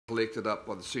collected up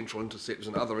by the central interceptors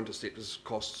and other interceptors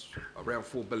costs around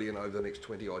 $4 billion over the next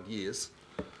 20 odd years.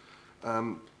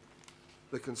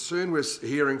 The concern we're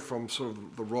hearing from sort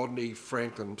of the Rodney,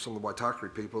 Franklin, some of the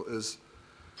Waitakere people is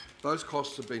those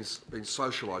costs have been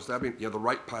socialised. They've been, the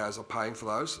ratepayers are paying for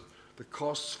those. The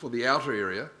costs for the outer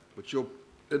area, which you're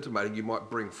intimating you might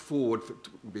bring forward to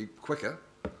be quicker,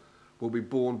 will be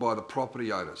borne by the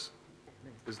property owners.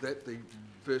 Is that the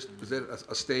first? Is that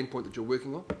a standpoint that you're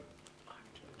working on?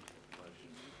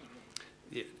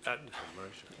 Yeah,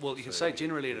 well, you can say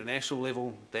generally at a national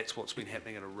level, that's what's been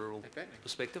happening at a rural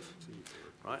perspective,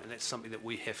 right? And that's something that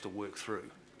we have to work through,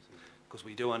 because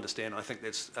we do understand. I think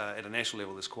that's at a national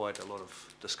level. There's quite a lot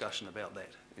of discussion about that.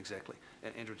 Exactly.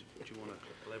 And Andrew, do you want to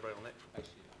elaborate on that?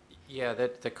 Yeah,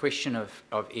 the question of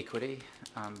equity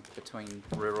between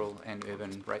rural and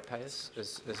urban ratepayers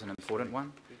is an important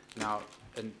one. Now,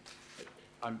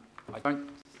 I don't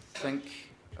think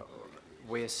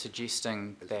we're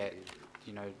suggesting that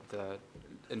the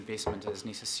investment is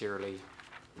necessarily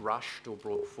rushed or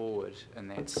brought forward in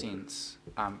that sense.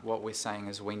 What we're saying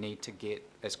is we need to get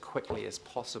as quickly as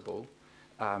possible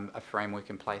a framework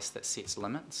in place that sets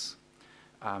limits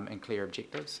and clear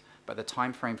objectives, but the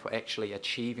time frame for actually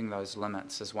achieving those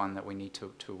limits is one that we need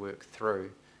to work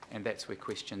through, and that's where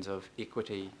questions of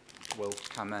equity will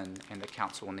come in, and the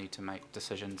council will need to make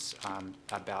decisions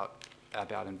about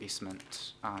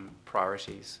investment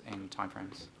priorities and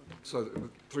timeframes. So,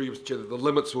 through you, Mr. Chair, the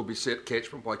limits will be set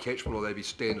catchment by catchment, or will they be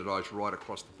standardised right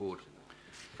across the board?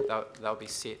 They'll be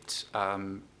set. At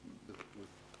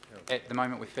the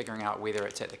moment, we're figuring out whether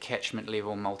it's at the catchment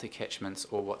level, multi-catchments,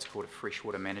 or what's called a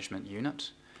freshwater management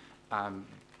unit. I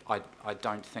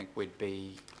don't think we'd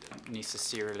be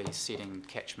necessarily setting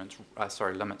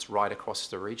limits right across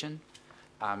the region.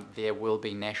 There will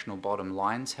be national bottom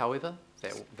lines, however,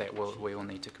 that we will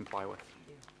need to comply with.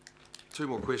 Two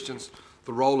more questions.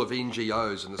 The role of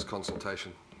NGOs in this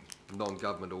consultation,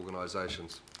 non-government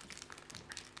organisations.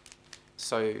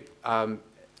 So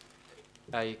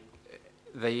the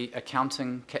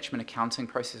catchment accounting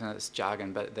process, and it's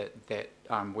jargon, but that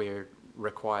we're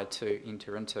required to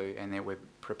enter into, and that we're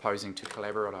proposing to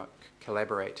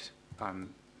collaborate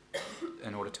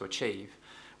in order to achieve,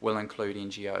 will include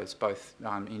NGOs, both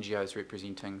NGOs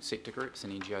representing sector groups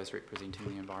and NGOs representing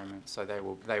the environment. So they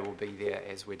will be there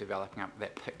as we're developing up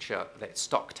that picture, that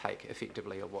stock take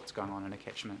effectively of what's going on in a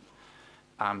catchment.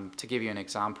 To give you an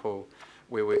example,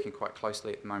 we're working quite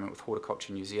closely at the moment with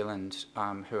Horticulture New Zealand,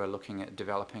 who are looking at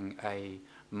developing a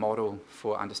model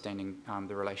for understanding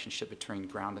the relationship between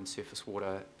ground and surface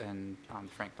water in the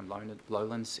Franklin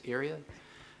Lowlands area.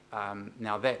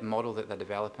 Now that model that they're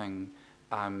developing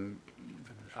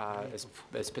is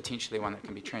potentially one that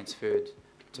can be transferred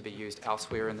to be used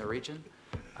elsewhere in the region,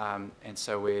 and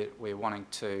so we're wanting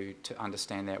to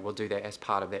understand that. We'll do that as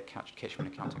part of that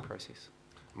catchment accounting process.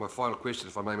 My final question,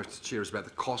 if I may, Mr. Chair, is about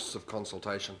the costs of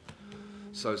consultation.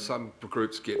 So some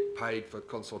groups get paid for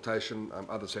consultation,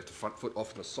 others have to front foot.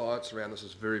 Often the science around this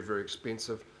is very, very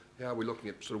expensive. How are we looking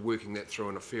at sort of working that through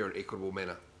in a fair and equitable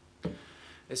manner?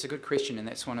 It's a good question, and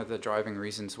that's one of the driving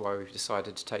reasons why we've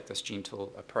decided to take this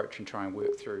gentle approach and try and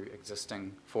work through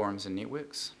existing forums and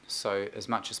networks. So as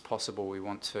much as possible, we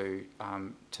want to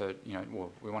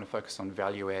focus on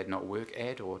value add, not work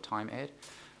add or time add.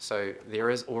 So there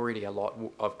is already a lot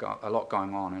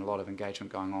going on and a lot of engagement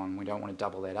going on. We don't want to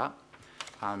double that up.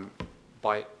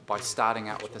 By starting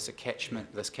out with this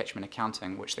catchment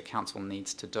accounting, which the council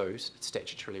needs to do, it's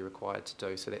statutorily required to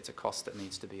do, so that's a cost that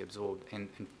needs to be absorbed.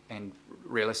 And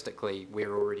realistically,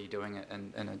 we're already doing it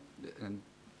in a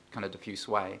kind of diffuse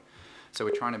way. So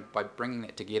we're trying to, by bringing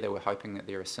that together, we're hoping that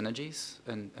there are synergies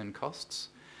in costs.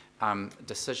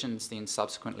 Decisions then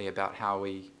subsequently about how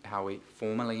we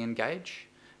formally engage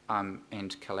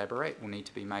and collaborate will need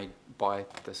to be made by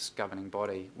this governing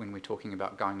body when we're talking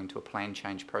about going into a plan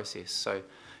change process. So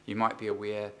you might be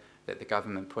aware that the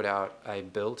government put out a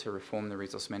bill to reform the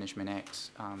Resource Management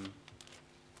Act a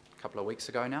couple of weeks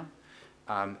ago now,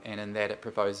 and in that it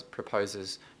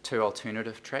proposes two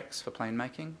alternative tracks for plan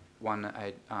making, one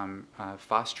a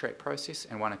fast track process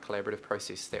and one a collaborative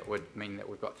process. That would mean that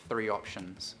we've got three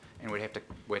options, and we'd have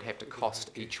to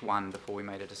cost each one before we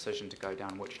made a decision to go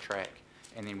down which track,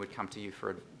 and then we'd come to you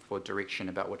for direction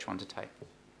about which one to take.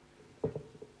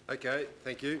 Okay,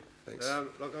 thank you. Thanks.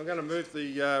 Look, I'm going to move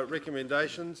the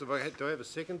recommendations. Do I have a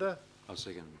seconder? I'll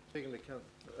second. Second,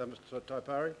 Mr.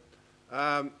 Taipari.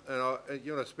 And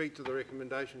you want to speak to the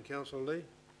recommendation, Councillor Lee?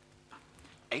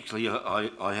 Actually,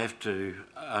 I have to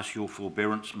ask your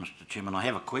forbearance, Mr. Chairman. I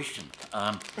have a question.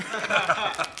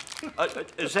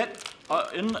 Is that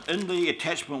in the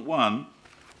attachment one?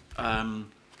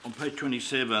 on page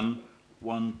 27,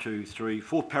 1, 2, 3,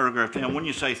 4 paragraph down, when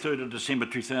you say 3rd of December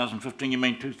 2015, you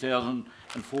mean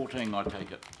 2014, I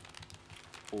take it?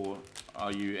 Or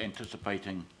are you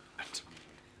anticipating?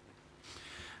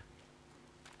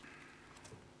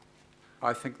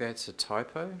 I think that's a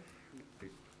typo.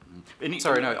 Any,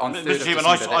 Sorry, no, on 3rd of Chairman,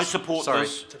 December. I support sorry,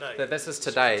 this. Today. This is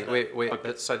today.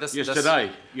 Okay. So this, Yes, this,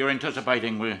 today. You're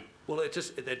anticipating we're... Well, it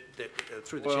just,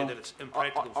 through the chair, that it's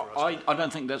impractical for us. I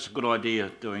don't think that's a good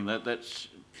idea, doing that. That's...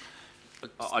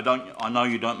 I know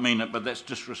you don't mean it, but that's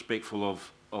disrespectful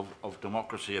of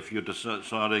democracy if you're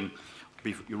deciding,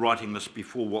 you're writing this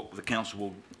before what the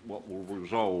council will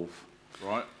resolve,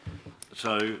 right?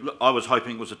 So look, I was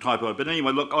hoping it was a typo, but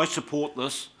anyway, look, I support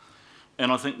this,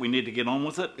 and I think we need to get on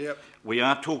with it. Yep. We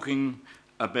are talking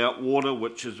about water,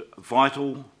 which is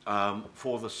vital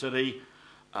for the city,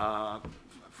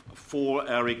 for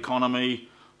our economy,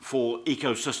 for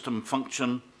ecosystem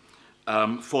function,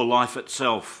 for life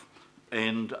itself.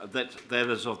 And that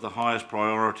is of the highest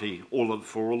priority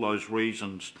for all those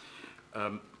reasons.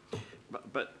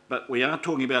 But we are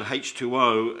talking about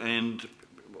H2O, and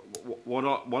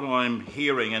what I'm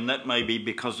hearing, and that may be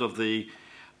because of the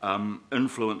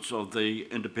influence of the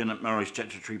Independent Maori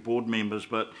Statutory Board members,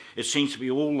 but it seems to be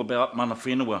all about mana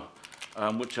whenua,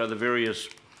 which are the various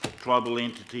tribal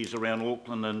entities around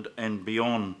Auckland and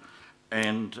beyond.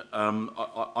 And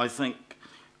I think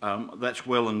that's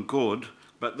well and good.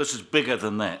 But this is bigger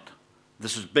than that.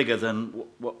 This is bigger than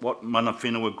what mana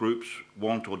whenua groups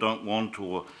want or don't want,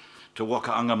 or Te Waka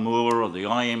Angamua or the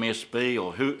IMSB,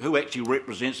 or who actually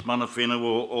represents mana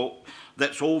whenua. Or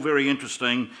that's all very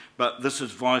interesting, but this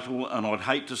is vital, and I'd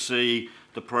hate to see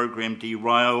the program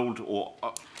derailed or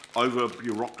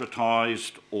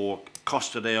over-bureaucratised or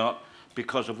costed out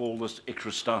because of all this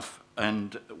extra stuff.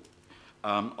 And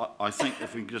I think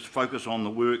if we just focus on the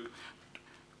work,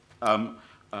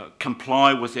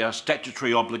 comply with our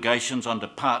statutory obligations under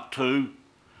Part 2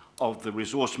 of the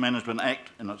Resource Management Act,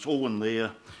 and it's all in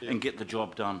there, and get the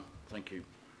job done. Thank you.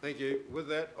 Thank you. With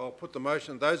that, I'll put the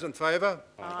motion. Those in favour?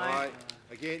 Aye.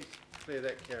 Against? Declare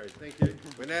that carried. Thank you.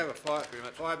 We now have a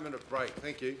 5-minute break.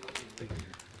 Thank you.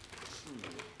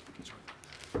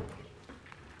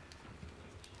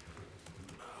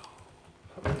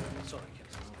 Sorry,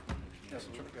 Councillor.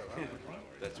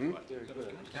 That's right. Very good.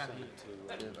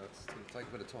 Take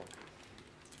a bit of time.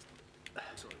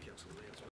 Sorry, Councillor.